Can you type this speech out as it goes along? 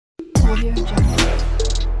ल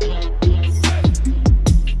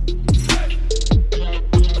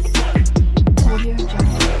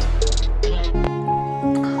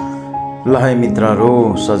है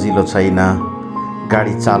मित्रहरू, सजिलो छैन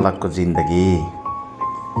गाडी चालकको जिन्दगी।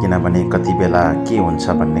 किनभने कति बेला के हुन्छ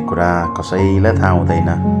भन्ने कुरा कसैलाई थाहा हुँदैन।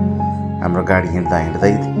 हाम्रो गाडी हिँड्दा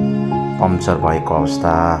हिँड्दै पम्चर भएको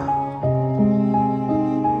अवस्था।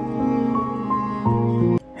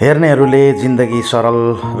 हेर्नेहरूले जिन्दगी सरल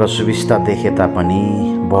र सुविस्ता देखे तापनि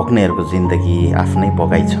भोग्नेहरूको जिन्दगी आफ्नै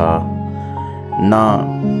भोगाइ छ।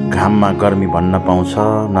 न घाममा गर्मी भन्न पाउँछ,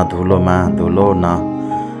 न धुलोमा धुलो, न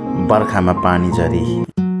बर्खामा पानी झरी।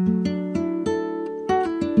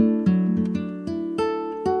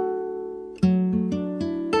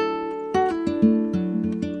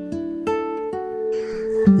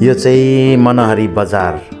 यो चाहिँ मनहरी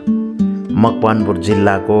बजार, मकवानपुर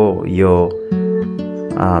जिल्लाको यो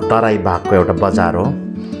तराई भागको एउटा बजार हो।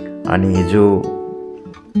 अनि हिजो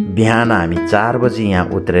बिहान हामी 4 बजी यहाँ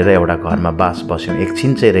उत्रेर एउटा घरमा बास बस्यौँ,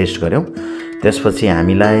 एकछिन चाहिँ रेस्ट गऱ्यौँ। त्यसपछि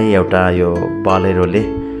हामीलाई एउटा यो बलेरोले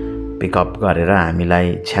पिकअप गरेर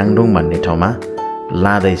हामीलाई छ्याङडुङ भन्ने ठाउँमा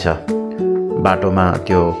लाँदैछ। बाटोमा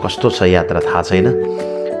त्यो कस्तो छ यात्रा थाहा छैन।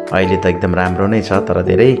 अहिले त एकदम राम्रो नै छ, तर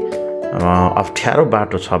धेरै अप्ठ्यारो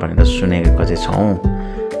बाटो छ भनेर सुनेको चाहिँ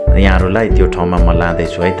छौँ। यहाँहरूलाई त्यो ठाउँमा म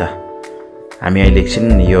लाँदैछु है त। हामी अहिले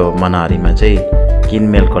एकछिन यो मनहरीमा चाहिँ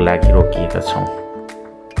किनमेलको लागि रोकिएका छौँ।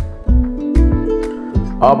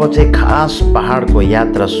 अब चाहिँ खास पहाडको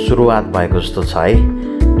यात्रा सुरुवात भएको जस्तो छ है।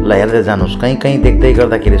 ल हेर्दै जानुहोस्, कहीँ कहीँ देख्दै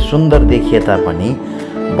गर्दाखेरि सुन्दर देखिए तापनि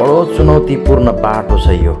बडो चुनौतीपूर्ण बाटो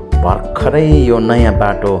छ यो। भर्खरै यो नयाँ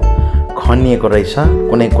बाटो खनिएको रहेछ।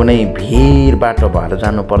 कुनै कुनै भिर बाटो भएर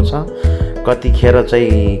जानुपर्छ, कतिखेर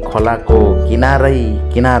चाहिँ खोलाको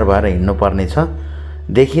किनार भएर हिँड्नुपर्ने छ।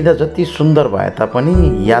 देखिँदा जति सुन्दर भए तापनि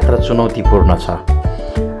यात्रा चुनौतीपूर्ण छ।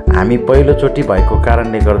 हामी पहिलोचोटि भएको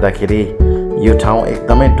कारणले गर्दाखेरि यो ठाउँ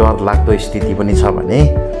एकदमै डरलाग्दो स्थिति पनि छ भने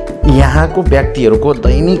यहाँको व्यक्तिहरूको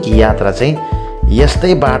दैनिक यात्रा चाहिँ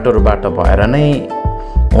यस्तै बाटोबाट भएर नै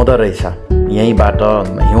हुँदो रहेछ। यहीँबाट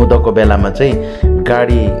हिउँदको बेलामा चाहिँ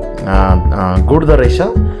गाडी गुड्दो रहेछ,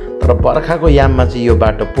 तर बर्खाको याममा चाहिँ यो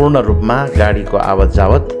बाटो पूर्ण रूपमा गाडीको आवत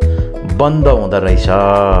जावत बन्द हुँदो रहेछ।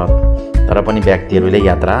 तर पनि व्यक्तिहरूले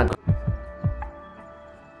यात्रा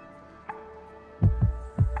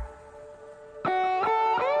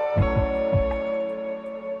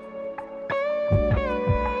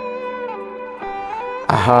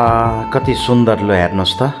कति सुन्दर। लो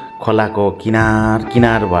हेर्नुहोस् त, खोलाको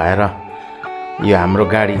किनार भएर यो हाम्रो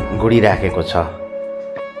गाडी गुडिराखेको छ।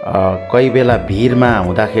 कोही बेला भिरमा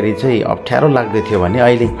हुँदाखेरि चाहिँ अप्ठ्यारो लाग्दै थियो भने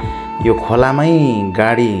अहिले यो खोलामै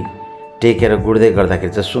गाडी टेकेर गुड्दै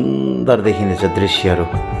गर्दाखेरि चाहिँ सुन्दर देखिनेछ दृश्यहरू।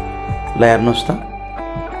 ल हेर्नुहोस् त,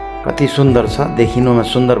 कति सुन्दर छ। देखिनुमा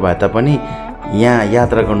सुन्दर भए तापनि यहाँ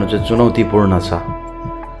यात्रा गर्नु चाहिँ चुनौतीपूर्ण छ।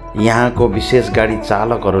 यहाँको विशेष गाडी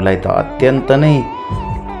चालकहरूलाई त अत्यन्त नै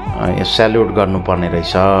स्याल्युट गर्नुपर्ने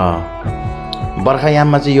रहेछ।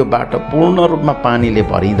 बर्खायाममा चाहिँ यो बाटो पूर्ण रूपमा पानीले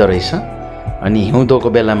भरिँदो रहेछ। अनि हिउँदोको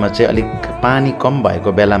बेलामा चाहिँ अलिक पानी कम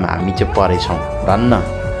भएको बेलामा हामी चाहिँ परेछौँ धन्न।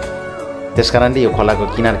 त्यस कारणले यो खोलाको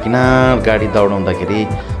किनार गाडी दौडाउँदाखेरि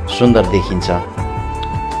सुन्दर देखिन्छ।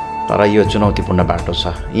 तर यो चुनौतीपूर्ण बाटो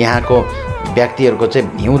छ। यहाँको व्यक्तिहरूको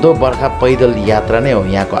चाहिँ हिउँदो बर्खा पैदल यात्रा नै हो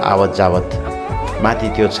यहाँको आवत जावत। माथि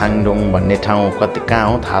त्यो छाङडुङ भन्ने ठाउँ कहाँ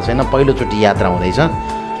हो थाहा छैन, पहिलोचोटि यात्रा हुँदैछ।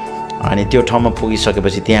 अनि त्यो ठाउँमा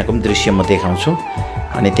पुगिसकेपछि त्यहाँको पनि दृश्य म देखाउँछु।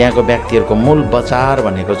 अनि त्यहाँको व्यक्तिहरूको मूल बजार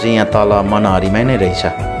भनेको चाहिँ यहाँ तल मनहरीमै नै रहेछ।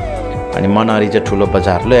 अनि मनहरी चाहिँ ठुलो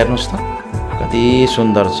बजार। ल हेर्नुहोस् त, कति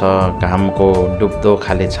सुन्दर छ। घामको डुब्दो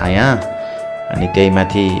खाले छाया, अनि त्यही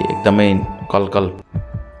माथि एकदमै कलकल।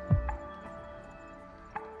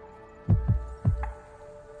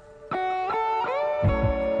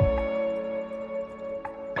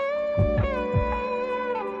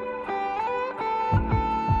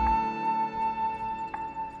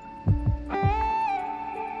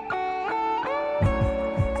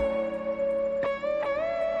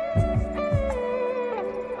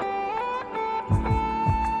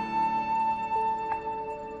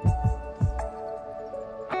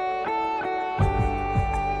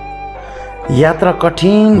 यात्रा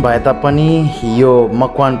कठिन भए तापनि यो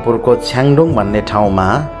मकवानपुरको छ्याङडुङ भन्ने ठाउँमा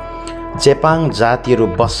चेपाङ जातिहरू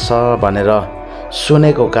बस्छ भनेर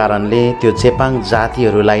सुनेको कारणले त्यो चेपाङ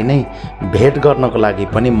जातिहरूलाई नै भेट गर्नको लागि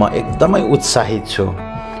पनि म एकदमै उत्साहित छु।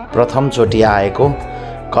 प्रथमचोटि आएको,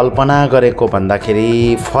 कल्पना गरेको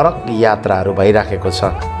भन्दाखेरि फरक यात्राहरू भइराखेको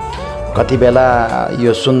छ। कति बेला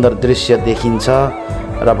यो सुन्दर दृश्य देखिन्छ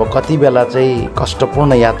र अब कति बेला चाहिँ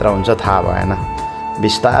कष्टपूर्ण यात्रा हुन्छ थाहा भएन।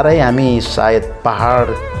 बिस्तारै हामी सायद पहाड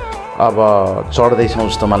अब चढ्दैछौँ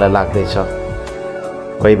जस्तो मलाई लाग्दैछ।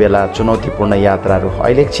 कोही बेला चुनौतीपूर्ण यात्राहरू।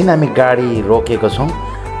 अहिले एकछिन हामी गाडी रोकेको छौँ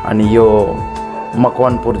अनि यो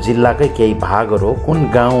मकवानपुर जिल्लाकै केही भागहरू हो। कुन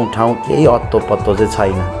गाउँ ठाउँ केही अत्तो पत्तो चाहिँ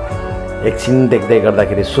छैन। एकछिन देख्दै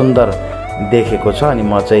गर्दाखेरि सुन्दर देखेको छ अनि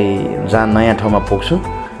म चाहिँ जहाँ नयाँ ठाउँमा पुग्छु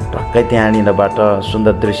टक्कै त्यहाँनिरबाट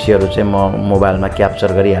सुन्दर दृश्यहरू चाहिँ म मोबाइलमा क्याप्चर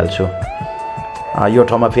गरिहाल्छु। यो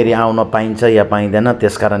ठाउँमा फेरि आउन पाइन्छ या पाइँदैन,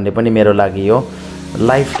 त्यस कारणले पनि मेरो लागि यो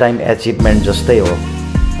लाइफ टाइम एचिभमेन्ट जस्तै हो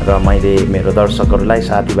र मैले मेरो दर्शकहरूलाई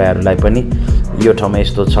साथीभाइहरूलाई पनि यो ठाउँमा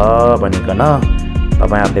यस्तो छ भनिकन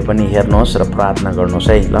तपाईहरुले पनि हेर्नुहोस् र प्रार्थना गर्नुहोस्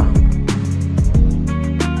है।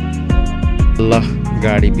 ल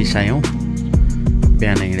गाडी बिसायौं।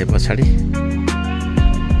 बिहान हिँडे पछाडि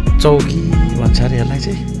चौकी भन्छ अरे यसलाई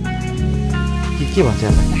चाहिँ के भन्छ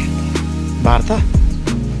यसलाई? वार्ता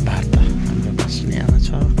हाम्रो बस्ने आमा छ,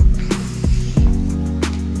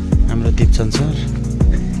 हाम्रो दिपचन सर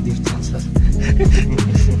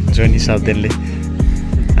जोनी शब्दले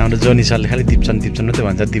हाम्रो जोनी सरले खालि दिपचन मात्रै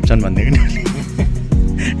भन्छ, दिपचन भन्दैन।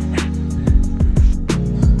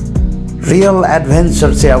 रियल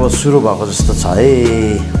एडभेन्चर चाहिँ अब सुरु भएको जस्तो छ है।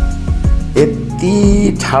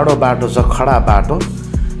 यति ठाडो बाटो छ, खडा बाटो।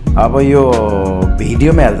 अब यो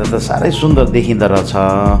भिडियोमा हेर्दा त साह्रै सुन्दर देखिँदो रहेछ,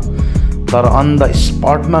 तर अन द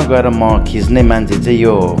स्पटमा गएर म खिच्ने मान्छे चाहिँ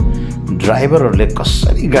यो ड्राइभरहरूले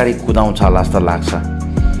कसरी गाडी कुदाउँछ होला जस्तो लाग्छ।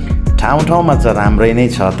 ठाउँमा चाहिँ राम्रै नै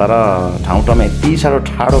छ, तर ठाउँमा यति साह्रो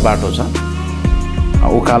ठाडो बाटो छ।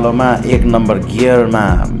 उकालोमा 1 नम्बर गियरमा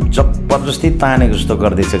जबरजस्ती तानेको जस्तो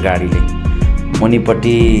गर्दैछ गाडीले।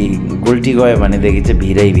 मुनिपट्टि गुल्टी गयो भनेदेखि चाहिँ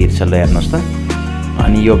भिरै भिर छ। ल हेर्नुहोस् त।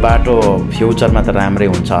 अनि यो बाटो फ्युचरमा त राम्रै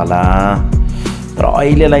हुन्छ होला, तर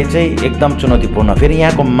अहिलेलाई चाहिँ एकदम चुनौतीपूर्ण। फेरि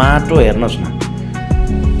यहाँको माटो हेर्नुहोस् न,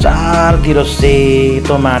 चारतिर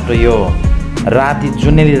सेतो माटो। यो राति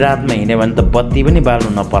जुनेली रातमा हिँड्यो भने त बत्ती पनि बाल्नु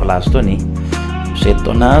नपर्ला जस्तो नि।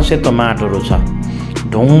 सेतो न सेतो माटोहरू छ।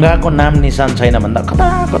 ढुङ्गाको नाम निशान छैन भन्दा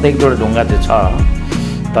कता एक दुईवटा ढुङ्गा चाहिँ छ,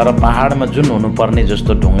 तर पहाडमा जुन हुनुपर्ने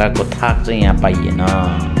जस्तो ढुङ्गाको थाक चाहिँ यहाँ पाइएन।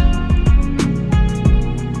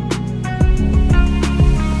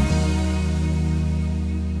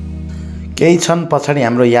 केही क्षण पछाडि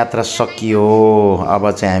हाम्रो यात्रा सकियो।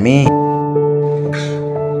 अब चाहिँ हामी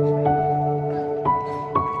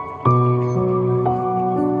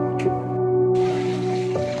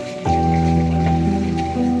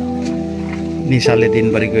निशाले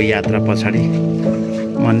दिनभरिको यात्रा पछाडि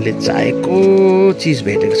मनले चाहेको चिज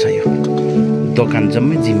भेटेको छ। यो दोकान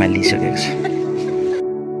जम्मै जिम्मा लिइसकेको छ।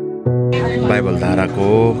 बाइबल धाराको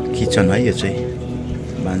किचन है यो चाहिँ।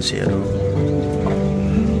 मान्छेहरू,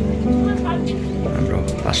 हाम्रो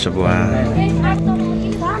पास्टर बुवा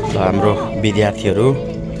र हाम्रो विद्यार्थीहरू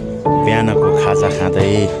बिहानको खाजा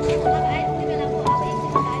खाँदै।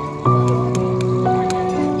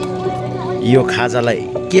 यो खाजालाई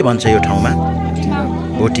के भन्छ यो ठाउँमा?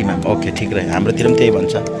 भोटीमा। ओके, ठिक रह्यो। हाम्रोतिर पनि त्यही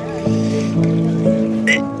भन्छ।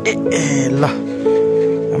 ल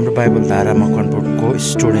हाम्रो बाइबल धारा मकवानपुरको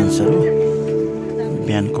स्टुडेन्ट्सहरू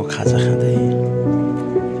बिहानको खाजा खाँदै।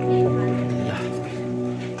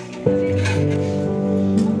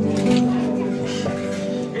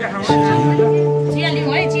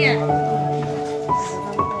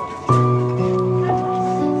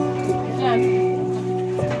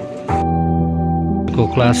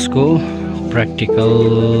 क्लासको प्र्याक्टिकल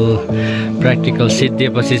सिट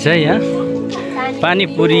दिएपछि चाहिँ यहाँ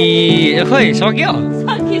पानीपुरी खोइ सक्यो।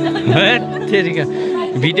 तेरिका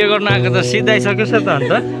भिडियो गर्न आएको त सिधाइसक्यो छ त।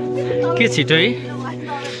 अन्त के छिटो है।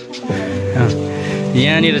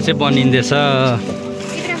 यहाँनिर चाहिँ बनिँदैछ।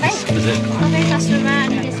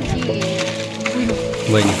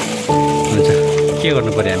 बहिनी हुन्छ, के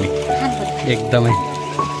गर्नु पर्यो हामी? एकदमै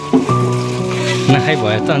नखाइ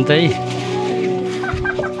भयो त अन्त है।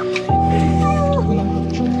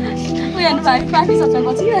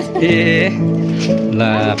 ए ल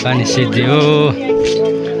पानी सिद्धियो।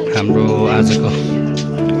 हाम्रो आजको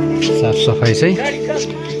साफसफाइ चाहिँ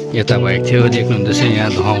यता भएको थियो, देख्नुहुँदैछ यहाँ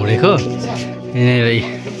धुवा उडेको। यहीँनिर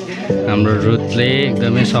हाम्रो रुथले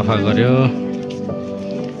एकदमै सफा गर्यो।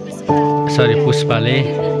 सरी, पुष्पाले।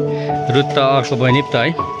 रुथ त अर्को बहिनी त है।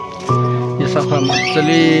 यो सफा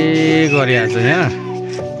मजाले गरे आज यहाँ।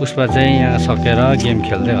 पुष्पा चाहिँ यहाँ सकेर गेम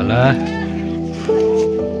खेल्दै होला।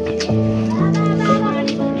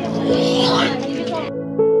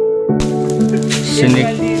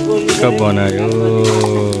 सिनिक्क बनायो।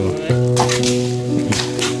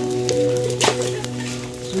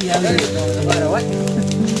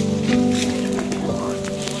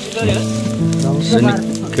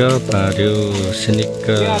 सिनिक्क पार्यो, सिनिक्क।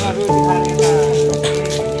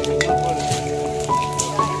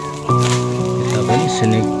 यता पनि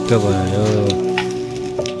मान्छे निकै भयो।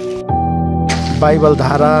 बाइबल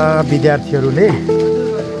धारा विद्यार्थीहरूले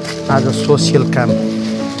आज सोसियल काम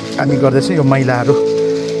हामी गर्दैछौँ। यो महिलाहरू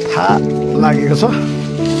थाहा लागेको छ।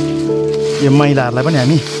 यो महिलाहरूलाई पनि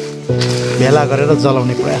हामी भेला गरेर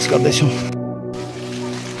जलाउने प्रयास गर्दैछौँ।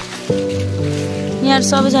 यहाँ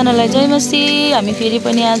सबैजनालाई जय मसी। हामी फेरि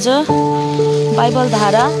पनि आज बाइबल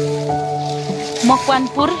धारा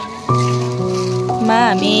मकवानपुरमा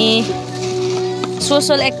हामी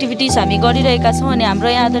सोसल एक्टिभिटिज हामी गरिरहेका छौँ। अनि हाम्रो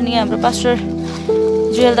यहाँ आदरणीय हाम्रो पास्टर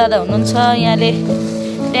जुएल दादा हुनुहुन्छ। यहाँले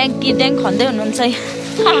ट्याङ्क खन्दै हुनुहुन्छ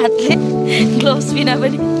हातले ग्लोभ्स बिना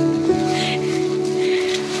पनि।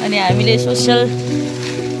 अनि हामीले सोसल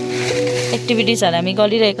एक्टिभिटिजहरू हामी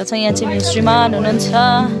गरिरहेका छौँ। यहाँ चाहिँ श्रीमान हुनुहुन्छ,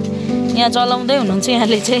 यहाँ चलाउँदै हुनुहुन्छ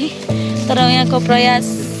यहाँले चाहिँ। तर यहाँको प्रयास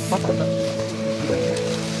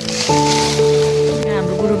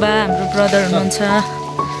हाम्रो गुरुबा हाम्रो ब्रदर हुनुहुन्छ।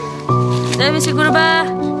 जय मसी गुरुबा।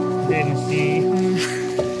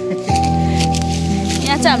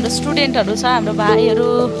 यहाँ चाहिँ हाम्रो स्टुडेन्टहरू छ, हाम्रो भाइहरू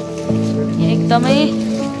एकदमै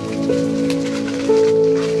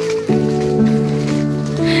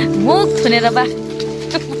मुख थुनेर बा।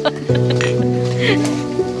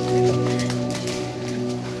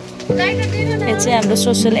 यो चाहिँ हाम्रो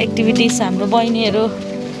सोसल एक्टिभिटिज हाम्रो बहिनीहरू।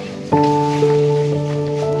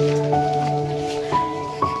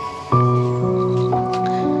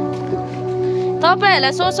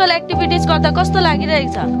 तपाईँहरूलाई सोसल एक्टिभिटिज गर्दा कस्तो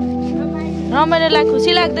लागिरहेको छ? रमाइलो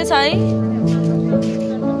खुसी लाग्दैछ है?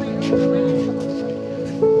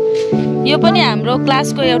 यो पनि हाम्रो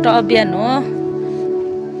क्लासको एउटा अभियान हो।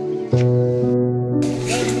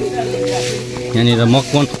 यहाँनिर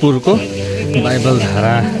मकवानपुरको बाइबल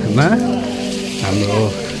धारामा हाम्रो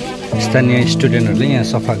स्थानीय स्टुडेन्टहरूले यहाँ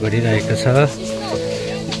सफा गरिरहेको छ।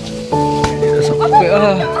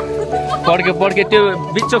 पड्के त्यो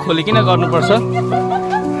बिच खोलिकन गर्नुपर्छ।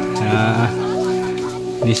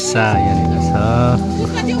 निसा यहाँनिर छ,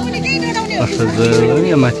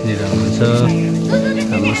 यहाँ माथिनिर हुनुहुन्छ।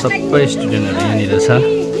 हाम्रो सबै स्टुडेन्टहरू यहाँनिर छ।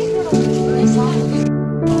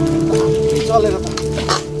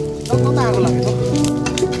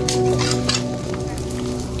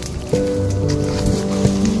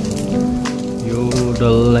 यो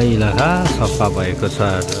डल्लै इलाका सफा भएको छ।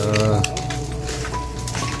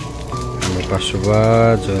 हाम्रो पासुबा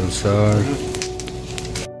जोल सर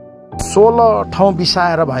 16 ठाउँ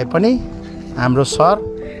बिसाएर भए पनि हाम्रो सर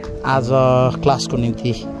आज क्लासको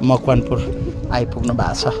निम्ति मकवानपुर आइपुग्नु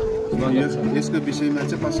भएको छ। यसको विषयमा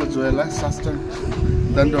चाहिँ पास्टर जोएललाई शास्त्र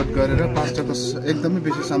दण्डवत गरेर पास्टरको एकदमै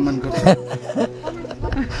बेसी सम्मान गर्छ।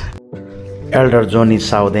 एल्डर जोनी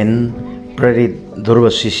साउदेन प्रेरित ध्रुव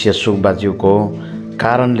शिष्य सुकबाज्यूको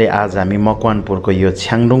कारणले आज हामी मकवानपुरको यो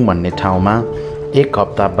छ्याङडुङ भन्ने ठाउँमा एक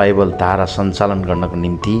हप्ता बाइबल धारा सञ्चालन गर्नको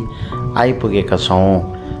निम्ति आइपुगेका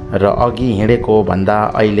छौँ। र अघि हिँडेको भन्दा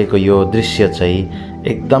अहिलेको यो दृश्य चाहिँ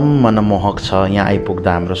एकदम मनमोहक छ। यहाँ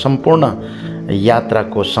आइपुग्दा हाम्रो सम्पूर्ण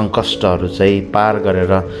यात्राको सङ्कष्टहरू चाहिँ पार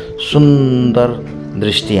गरेर सुन्दर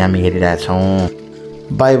दृष्टि हामी हेरिरहेछौँ।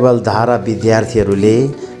 बाइबल धारा विद्यार्थीहरूले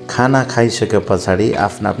खाना खाइसके पछाडि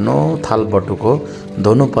आफ्नो आफ्नो थाल बटुको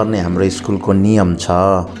धुनुपर्ने हाम्रो स्कुलको नियम छ।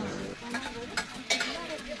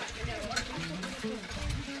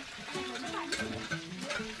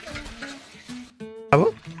 अब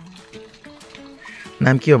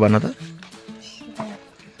नाम के हो भन त?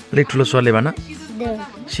 अलिक ठुलो स्वरले भन।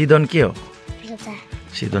 सिदन के हो?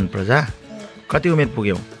 सिदन प्रजा। कति उमेर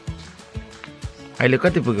पुग्यौ? अहिले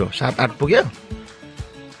कति पुग्यौ? 7-8 पुग्यौ?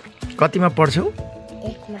 कतिमा पढ्छौ?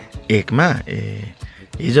 1मा। ए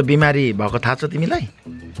हिजो बिमारी भएको थाहा छ तिमीलाई?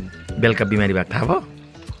 बेलुका बिमारी भएको थाहा भयो?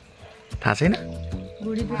 थाहा छैन?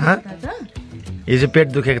 हिजो पेट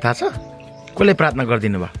दुखेको थाहा छ? कसले प्रार्थना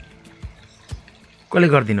गरिदिनु भयो? कसले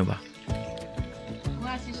गरिदिनु भयो?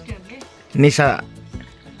 निशा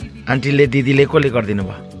आन्टीले दिदीले कसले गरिदिनु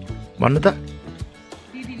भयो भन्नु त?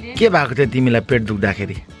 के भएको थियो तिमीलाई पेट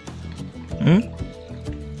दुख्दाखेरि?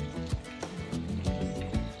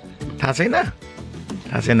 थाहा छैन?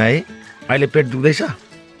 थाहा छैन है? अहिले पेट दुख्दैछ?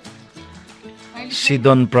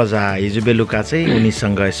 सिदन प्रजा हिजो बेलुका चाहिँ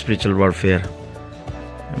उनीसँग स्पिरिचुअल वारफेयर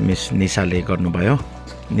मिस निशाले गर्नुभयो।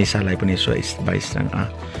 निशालाई पनि यसो 22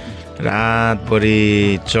 रातभरि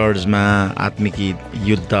चर्चमा आत्मिक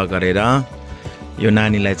युद्ध गरेर यो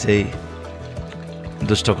नानीलाई चाहिँ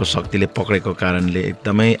दुष्टको शक्तिले पक्रेको कारणले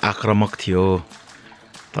एकदमै आक्रामक थियो।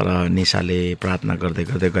 तर निशाले प्रार्थना गर्दै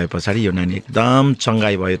गर्दै गए पछाडि यो नानी एकदम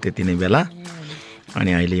चङ्गाई भयो त्यति नै बेला।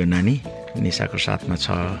 अनि अहिले यो नानी निशाको साथमा छ।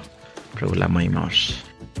 प्रभुलाई महिमा होस्।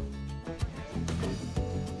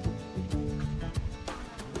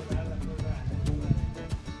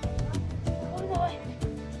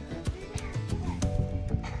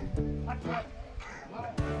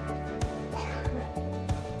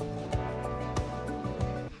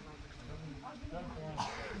 हुन्छ